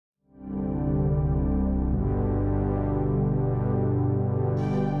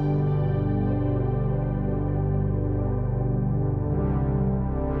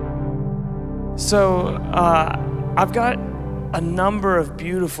So I've got a number of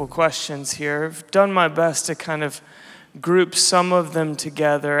beautiful questions here. I've done my best to kind of group some of them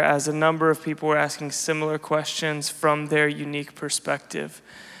together as a number of people were asking similar questions from their unique perspective.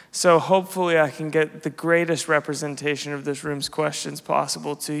 So hopefully I can get the greatest representation of this room's questions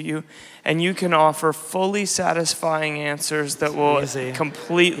possible to you, and you can offer fully satisfying answers that will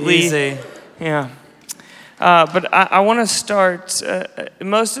completely... Yeah. But I want to start,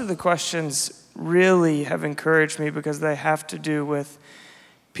 most of the questions really have encouraged me because they have to do with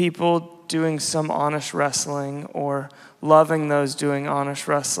people doing some honest wrestling or loving those doing honest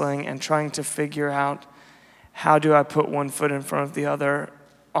wrestling and trying to figure out how do I put one foot in front of the other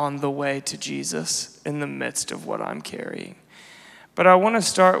on the way to Jesus in the midst of what I'm carrying. But I want to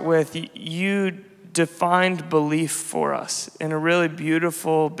start with, you defined belief for us in a really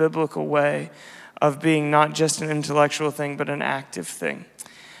beautiful biblical way of being not just an intellectual thing, but an active thing.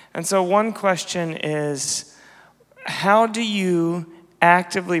 And so one question is, how do you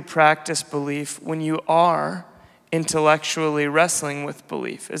actively practice belief when you are intellectually wrestling with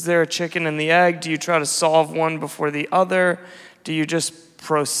belief? Is there a chicken and the egg? Do you try to solve one before the other? Do you just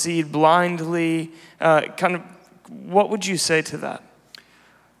proceed blindly? What would you say to that?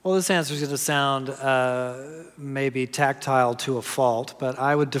 Well, this answer is going to sound maybe tactile to a fault, but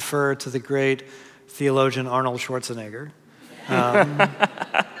I would defer to the great theologian Arnold Schwarzenegger,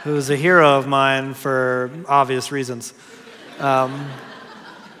 who is a hero of mine for obvious reasons.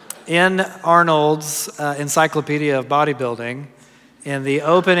 In Arnold's Encyclopedia of Bodybuilding, in the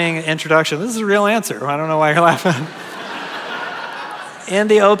opening introduction, this is a real answer, I don't know why you're laughing. In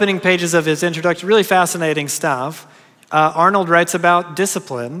the opening pages of his introduction, really fascinating stuff, Arnold writes about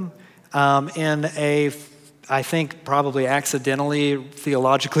discipline in a, I think, probably accidentally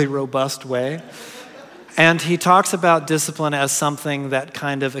theologically robust way. And he talks about discipline as something that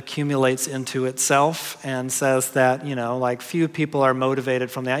kind of accumulates into itself and says that, like few people are motivated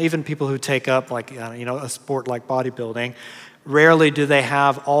from that. Even people who take up like, a sport like bodybuilding, rarely do they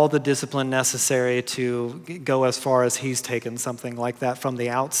have all the discipline necessary to go as far as he's taken something like that from the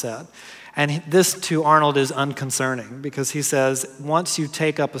outset. And this, to Arnold, is unconcerning because he says once you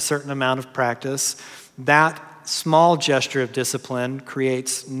take up a certain amount of practice, that small gesture of discipline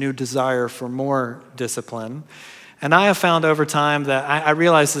creates new desire for more discipline. And I have found over time that I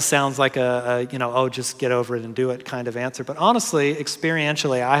realize this sounds like just get over it and do it kind of answer. But honestly,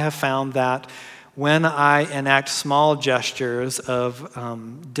 experientially, I have found that when I enact small gestures of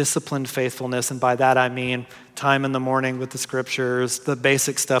disciplined faithfulness, and by that I mean time in the morning with the scriptures, the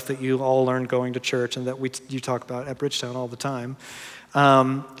basic stuff that you all learn going to church and that you talk about at Bridgetown all the time,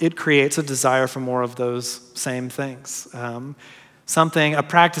 it creates a desire for more of those same things. A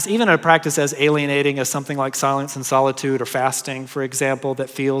practice as alienating as something like silence and solitude or fasting, for example, that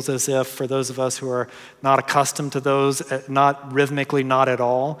feels as if, for those of us who are not accustomed to those, not rhythmically, not at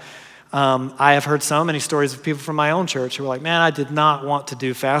all, I have heard so many stories of people from my own church who were like, man, I did not want to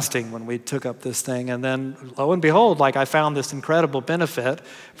do fasting when we took up this thing. And then, lo and behold, I found this incredible benefit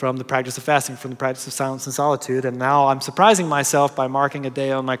from the practice of fasting, from the practice of silence and solitude. And now I'm surprising myself by marking a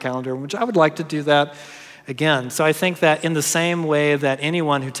day on my calendar, which I would like to do that again. So I think that in the same way that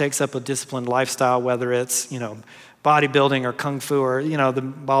anyone who takes up a disciplined lifestyle, whether it's, bodybuilding or kung fu or, the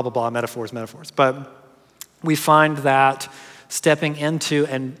blah, blah, blah, metaphors. But we find that stepping into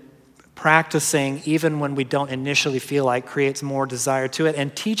and practicing, even when we don't initially feel like, creates more desire to it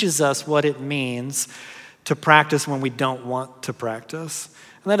and teaches us what it means to practice when we don't want to practice.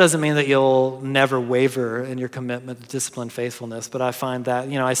 And that doesn't mean that you'll never waver in your commitment to disciplined faithfulness, but I find that,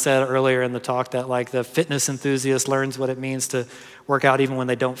 I said earlier in the talk that the fitness enthusiast learns what it means to work out even when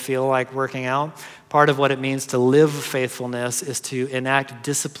they don't feel like working out. Part of what it means to live faithfulness is to enact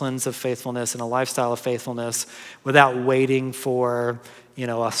disciplines of faithfulness and a lifestyle of faithfulness without waiting for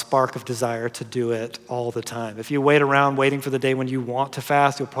a spark of desire to do it all the time. If you wait around waiting for the day when you want to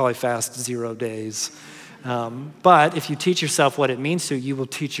fast, you'll probably fast 0 days. But if you teach yourself what it means to, you will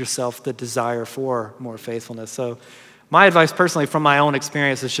teach yourself the desire for more faithfulness. So my advice personally from my own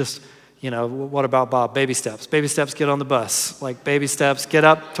experience is just, what about Bob? Baby steps. Baby steps, get on the bus. Baby steps, get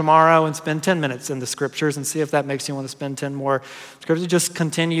up tomorrow and spend 10 minutes in the scriptures and see if that makes you want to spend 10 more scriptures. Just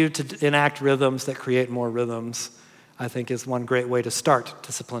continue to enact rhythms that create more rhythms, I think, is one great way to start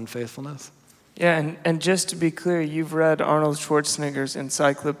disciplined faithfulness. Yeah, and just to be clear, you've read Arnold Schwarzenegger's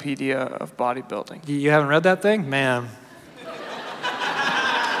Encyclopedia of Bodybuilding. You haven't read that thing? Man.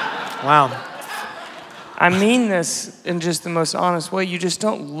 Wow. I mean this in just the most honest way. You just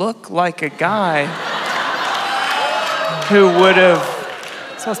don't look like a guy who would have...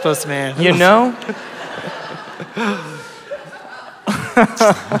 It's not supposed to be. You know?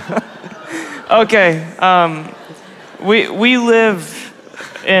 Okay, we live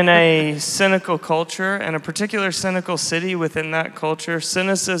in a cynical culture and a particular cynical city within that culture.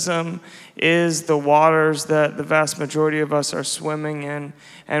 Cynicism is the waters that the vast majority of us are swimming in,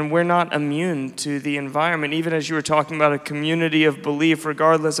 and we're not immune to the environment. Even as you were talking about a community of belief,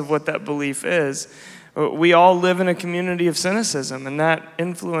 regardless of what that belief is, we all live in a community of cynicism, and that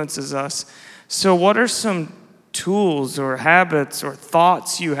influences us. So what are some tools or habits or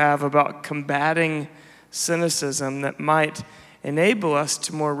thoughts you have about combating cynicism that might enable us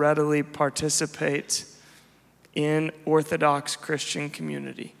to more readily participate in Orthodox Christian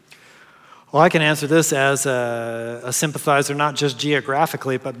community? Well, I can answer this as a sympathizer, not just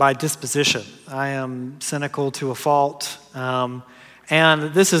geographically, but by disposition. I am cynical to a fault,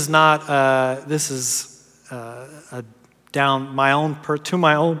 and this is not. Down my own to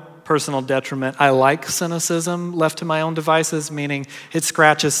my own personal detriment. I like cynicism left to my own devices, meaning it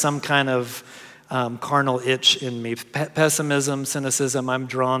scratches some kind of carnal itch in me. Pessimism, cynicism, I'm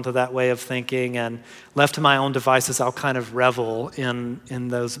drawn to that way of thinking, and left to my own devices, I'll kind of revel in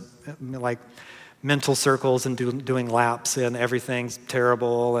those like mental circles and doing laps and everything's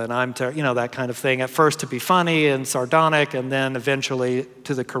terrible and I'm that kind of thing. At first to be funny and sardonic, and then eventually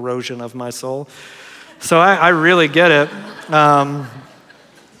to the corrosion of my soul. So I really get it.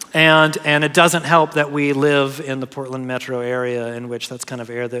 And it doesn't help that we live in the Portland metro area, in which that's kind of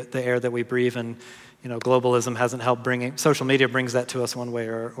the air that we breathe, and globalism hasn't helped social media brings that to us one way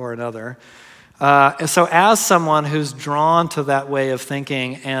or another. So as someone who's drawn to that way of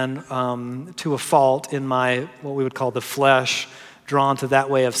thinking and to a fault in my, what we would call the flesh, drawn to that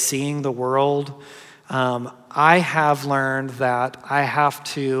way of seeing the world, I have learned that I have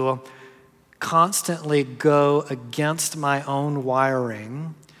to constantly go against my own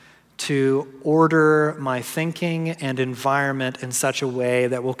wiring to order my thinking and environment in such a way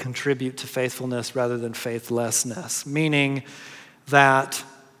that will contribute to faithfulness rather than faithlessness. Meaning that,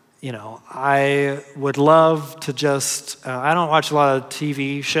 I would love to just, I don't watch a lot of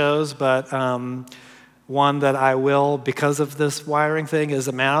TV shows, but one that I will, because of this wiring thing, is,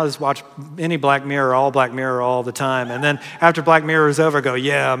 I'll just watch any Black Mirror all the time. And then after Black Mirror is over, I go,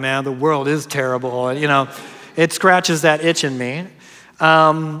 yeah, man, the world is terrible. And, it scratches that itch in me.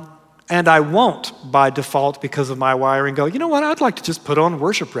 And I won't, by default, because of my wiring, go, you know what, I'd like to just put on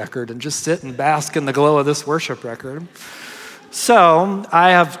worship record and just sit and bask in the glow of this worship record. So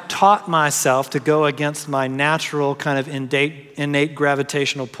I have taught myself to go against my natural kind of innate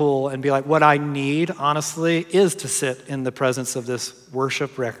gravitational pull and be like, what I need, honestly, is to sit in the presence of this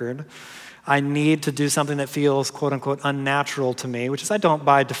worship record. I need to do something that feels, quote unquote, unnatural to me, which is I don't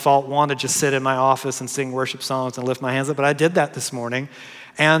by default want to just sit in my office and sing worship songs and lift my hands up, but I did that this morning.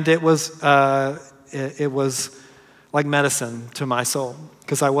 And it was like medicine to my soul,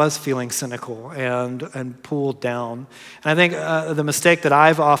 because I was feeling cynical and pulled down. And I think the mistake that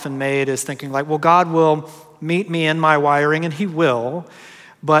I've often made is thinking like, well, God will meet me in my wiring, and he will,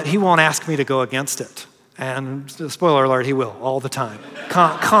 but he won't ask me to go against it. And spoiler alert, he will all the time,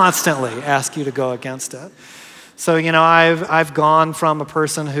 constantly ask you to go against it. So, I've gone from a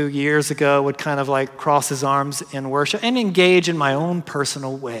person who years ago would kind of like cross his arms in worship and engage in my own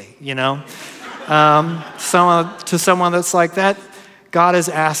personal way, to someone that's like that. God is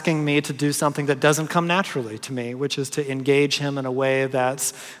asking me to do something that doesn't come naturally to me, which is to engage him in a way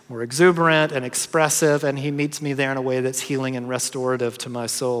that's more exuberant and expressive, and he meets me there in a way that's healing and restorative to my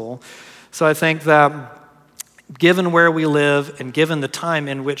soul. So I think that given where we live and given the time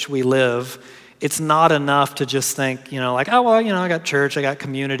in which we live, it's not enough to just think, I got church, I got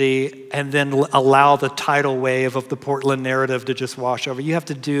community, and then allow the tidal wave of the Portland narrative to just wash over. You have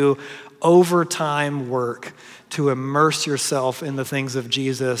to do overtime work to immerse yourself in the things of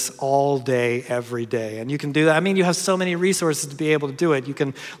Jesus all day, every day. And you can do that. You have so many resources to be able to do it. You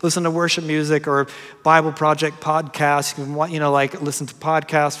can listen to worship music or Bible Project podcasts. You can, listen to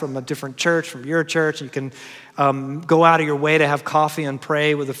podcasts from a different church, from your church. You can go out of your way to have coffee and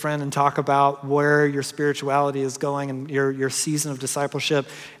pray with a friend and talk about where your spirituality is going and your season of discipleship.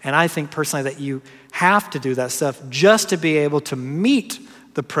 And I think personally that you have to do that stuff just to be able to meet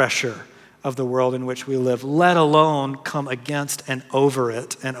the pressure of the world in which we live, let alone come against and over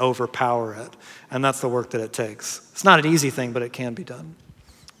it and overpower it. And that's the work that it takes. It's not an easy thing, but it can be done.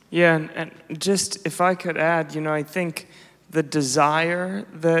 Yeah, and just if I could add, I think the desire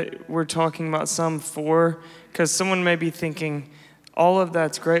that we're talking about because someone may be thinking, all of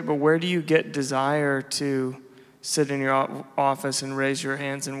that's great, but where do you get desire to sit in your office and raise your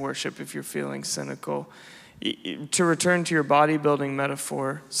hands and worship if you're feeling cynical? To return to your bodybuilding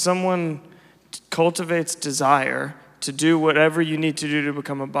metaphor, someone cultivates desire to do whatever you need to do to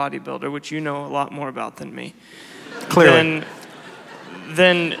become a bodybuilder, which you know a lot more about than me, Clearly.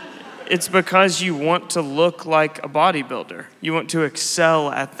 then it's because you want to look like a bodybuilder. You want to excel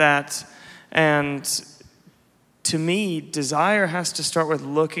at that. And to me, desire has to start with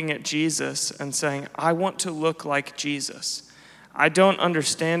looking at Jesus and saying, I want to look like Jesus. I don't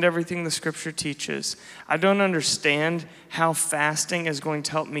understand everything the scripture teaches. I don't understand how fasting is going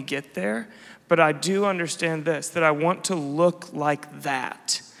to help me get there, but I do understand this, that I want to look like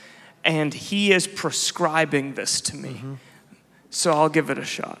that. And he is prescribing this to me. Mm-hmm. So I'll give it a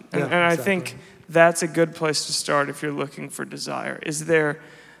shot. And I think that's a good place to start if you're looking for desire. Is there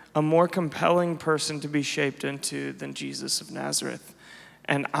a more compelling person to be shaped into than Jesus of Nazareth?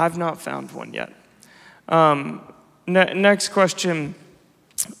 And I've not found one yet. Next question.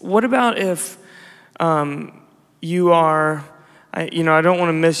 What about if you are, I don't want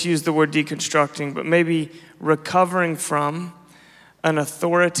to misuse the word deconstructing, but maybe recovering from an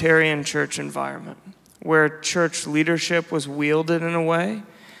authoritarian church environment where church leadership was wielded in a way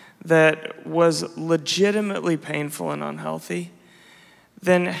that was legitimately painful and unhealthy,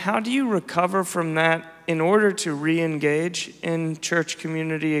 then how do you recover from that in order to re-engage in church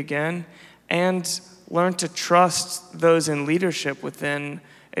community again and learn to trust those in leadership within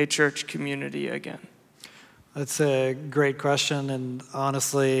a church community again? That's a great question, and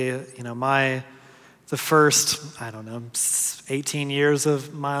honestly, the first, 18 years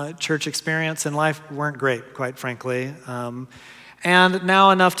of my church experience in life weren't great, quite frankly. And now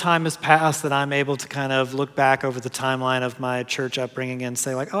enough time has passed that I'm able to kind of look back over the timeline of my church upbringing and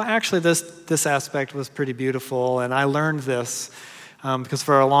say like, oh, actually this aspect was pretty beautiful, and I learned this because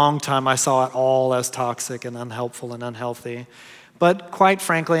for a long time I saw it all as toxic and unhelpful and unhealthy. But quite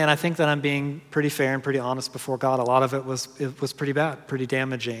frankly, and I think that I'm being pretty fair and pretty honest before God, a lot of it was pretty bad, pretty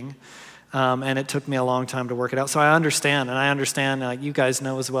damaging. And it took me a long time to work it out. So I understand, you guys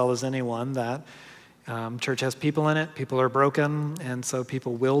know as well as anyone that church has people in it, people are broken, and so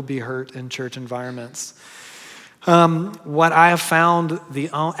people will be hurt in church environments. What I have found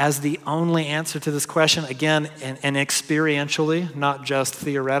as the only answer to this question, again, and experientially, not just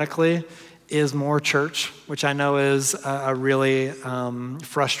theoretically, is more church, which I know is a really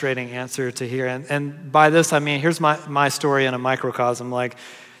frustrating answer to hear. And by this, I mean, here's my story in a microcosm.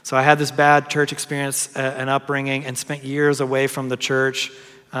 So I had this bad church experience, an upbringing, and spent years away from the church.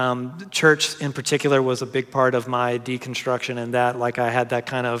 Church in particular was a big part of my deconstruction in that, I had that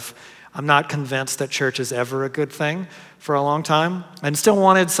kind of, I'm not convinced that church is ever a good thing for a long time, and still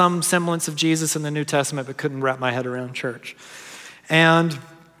wanted some semblance of Jesus in the New Testament, but couldn't wrap my head around church. And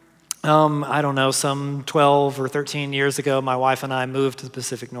I don't know, some 12 or 13 years ago, my wife and I moved to the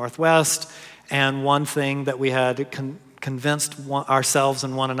Pacific Northwest, and one thing that we had convinced ourselves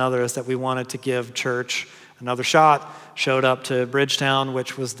and one another is that we wanted to give church another shot. Showed up to Bridgetown,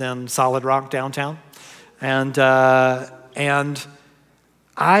 which was then Solid Rock downtown, and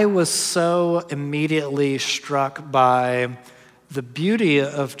I was so immediately struck by the beauty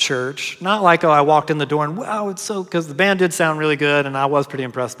of church. Not like, I walked in the door and wow, it's so, because the band did sound really good, and I was pretty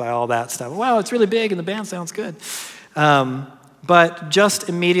impressed by all that stuff. Wow, it's really big and the band sounds good. But just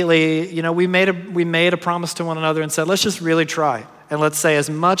immediately, we made a promise to one another and said, let's just really try. And let's say as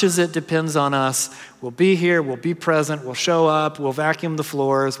much as it depends on us, we'll be here, we'll be present, we'll show up, we'll vacuum the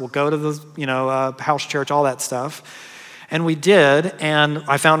floors, we'll go to the house church, all that stuff. And we did, and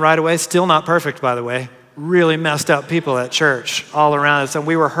I found right away, still not perfect, by the way, really messed up people at church all around us. And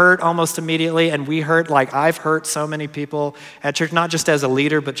we were hurt almost immediately, and we hurt like I've hurt so many people at church, not just as a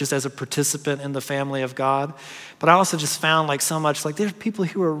leader, but just as a participant in the family of God. But I also just found so much, there's people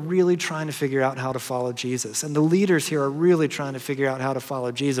who are really trying to figure out how to follow Jesus. And the leaders here are really trying to figure out how to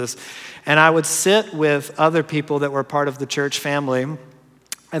follow Jesus. And I would sit with other people that were part of the church family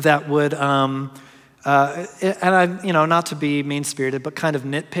that would, and I, not to be mean-spirited, but kind of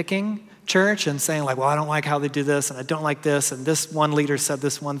nitpicking church and saying well, I don't like how they do this, and I don't like this, and this one leader said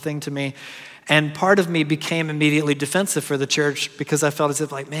this one thing to me. And part of me became immediately defensive for the church because I felt as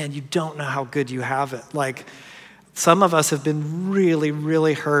if man, you don't know how good you have it. Some of us have been really,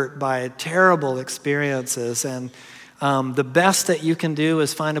 really hurt by terrible experiences, and the best that you can do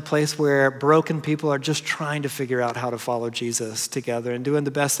is find a place where broken people are just trying to figure out how to follow Jesus together and doing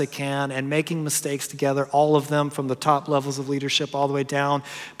the best they can and making mistakes together, all of them from the top levels of leadership all the way down,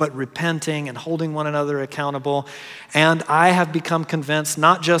 but repenting and holding one another accountable. And I have become convinced,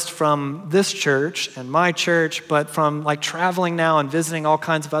 not just from this church and my church, but from traveling now and visiting all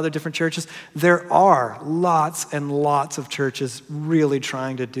kinds of other different churches, there are lots and lots of churches really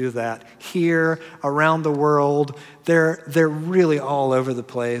trying to do that here, around the world. They're really all over the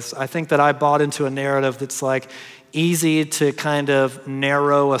place. I think that I bought into a narrative that's easy to kind of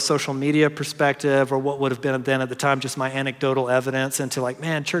narrow a social media perspective or what would have been then at the time just my anecdotal evidence into like,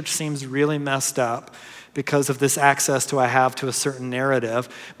 man, church seems really messed up because of this access I have to a certain narrative,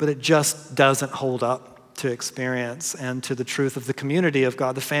 but it just doesn't hold up to experience and to the truth of the community of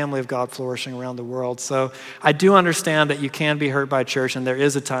God, the family of God flourishing around the world. So I do understand that you can be hurt by church and there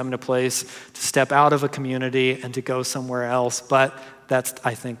is a time and a place to step out of a community and to go somewhere else, but that's,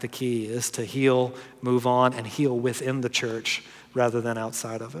 I think, the key is to heal, move on, and heal within the church rather than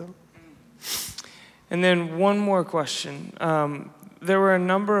outside of it. And then one more question. There were a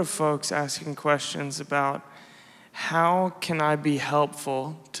number of folks asking questions about how can I be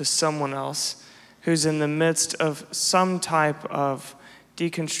helpful to someone else who's in the midst of some type of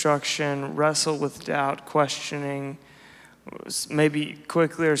deconstruction, wrestle with doubt, questioning, maybe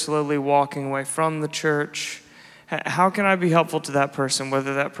quickly or slowly walking away from the church. How can I be helpful to that person,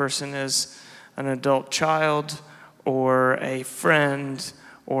 whether that person is an adult child or a friend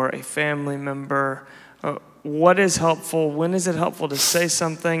or a family member? What is helpful? When is it helpful to say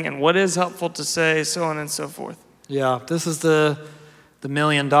something? And what is helpful to say, so on and so forth? Yeah, this is the $1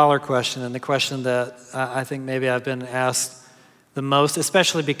 million question, and the question that I think maybe I've been asked the most,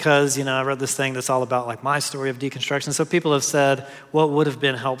 especially because, I read this thing that's all about like my story of deconstruction. So people have said, what would have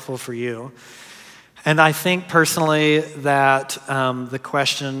been helpful for you? And I think personally that the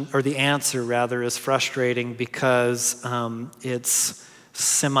question, or the answer rather, is frustrating because it's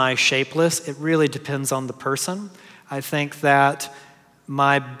semi-shapeless. It really depends on the person. I think that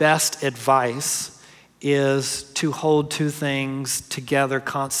my best advice is to hold two things together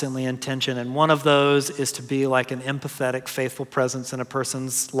constantly in tension. And one of those is to be like an empathetic, faithful presence in a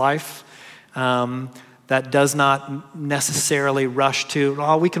person's life. That does not necessarily rush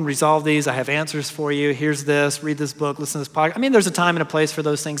to, we can resolve these, I have answers for you, here's this, read this book, listen to this podcast. I mean, there's a time and a place for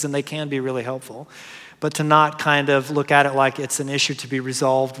those things, and they can be really helpful. But to not kind of look at it like it's an issue to be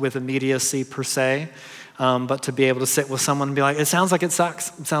resolved with immediacy per se, but to be able to sit with someone and be like, it sounds like it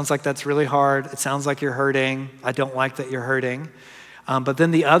sucks. It sounds like that's really hard. It sounds like you're hurting. I don't like that you're hurting. But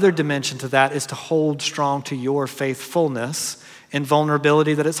then the other dimension to that is to hold strong to your faithfulness in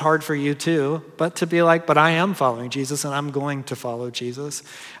vulnerability that it's hard for you too, but to be like, but I am following Jesus and I'm going to follow Jesus.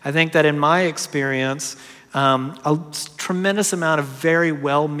 I think that in my experience, a tremendous amount of very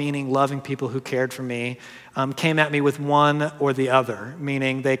well-meaning, loving people who cared for me came at me with one or the other,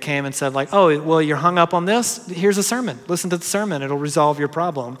 meaning they came and said like, oh, well, you're hung up on this? Here's a sermon. Listen to the sermon. It'll resolve your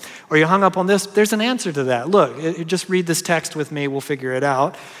problem. Or you're hung up on this? There's an answer to that. Look, just read this text with me. We'll figure it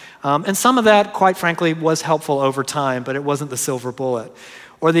out. And some of that, quite frankly, was helpful over time, but it wasn't the silver bullet.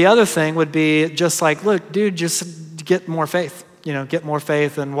 Or the other thing would be just like, look, dude, just get more faith. Get more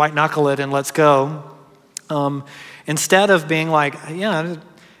faith and white knuckle it and let's go. Instead of being like, yeah,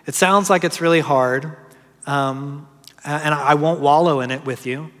 it sounds like it's really hard, and I won't wallow in it with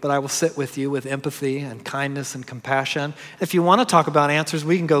you, but I will sit with you with empathy and kindness and compassion. If you want to talk about answers,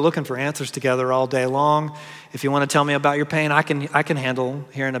 we can go looking for answers together all day long. If you want to tell me about your pain, I can handle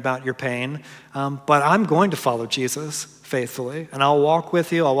hearing about your pain. But I'm going to follow Jesus faithfully, and I'll walk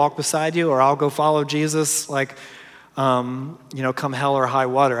with you. I'll walk beside you, or I'll go follow Jesus like, come hell or high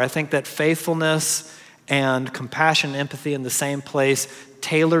water. I think that faithfulness and compassion and empathy in the same place,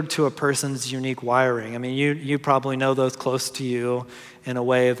 tailored to a person's unique wiring. I mean, you probably know those close to you in a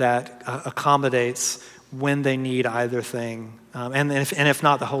way that accommodates when they need either thing. And if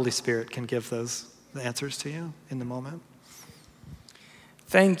not, the Holy Spirit can give those answers to you in the moment.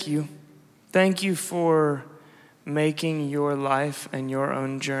 Thank you. Thank you for making your life and your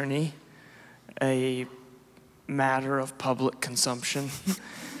own journey a matter of public consumption.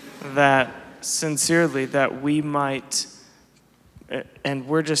 That sincerely, that we might, and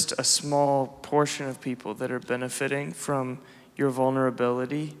we're just a small portion of people that are benefiting from your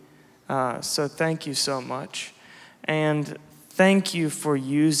vulnerability. So thank you so much. And thank you for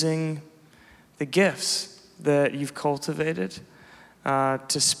using the gifts that you've cultivated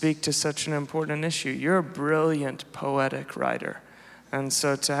to speak to such an important issue. You're a brilliant poetic writer. And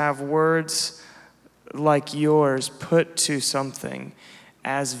so to have words like yours put to something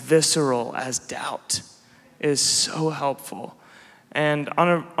as visceral as doubt is so helpful. And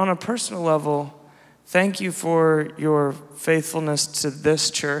on a personal level, thank you for your faithfulness to this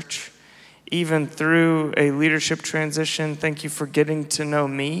church, even through a leadership transition. Thank you for getting to know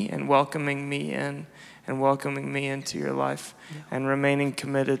me and welcoming me in and welcoming me into your life, and remaining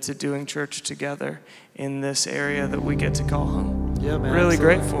committed to doing church together in this area that we get to call home. Yeah, man. Really absolutely.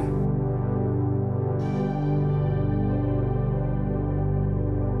 grateful.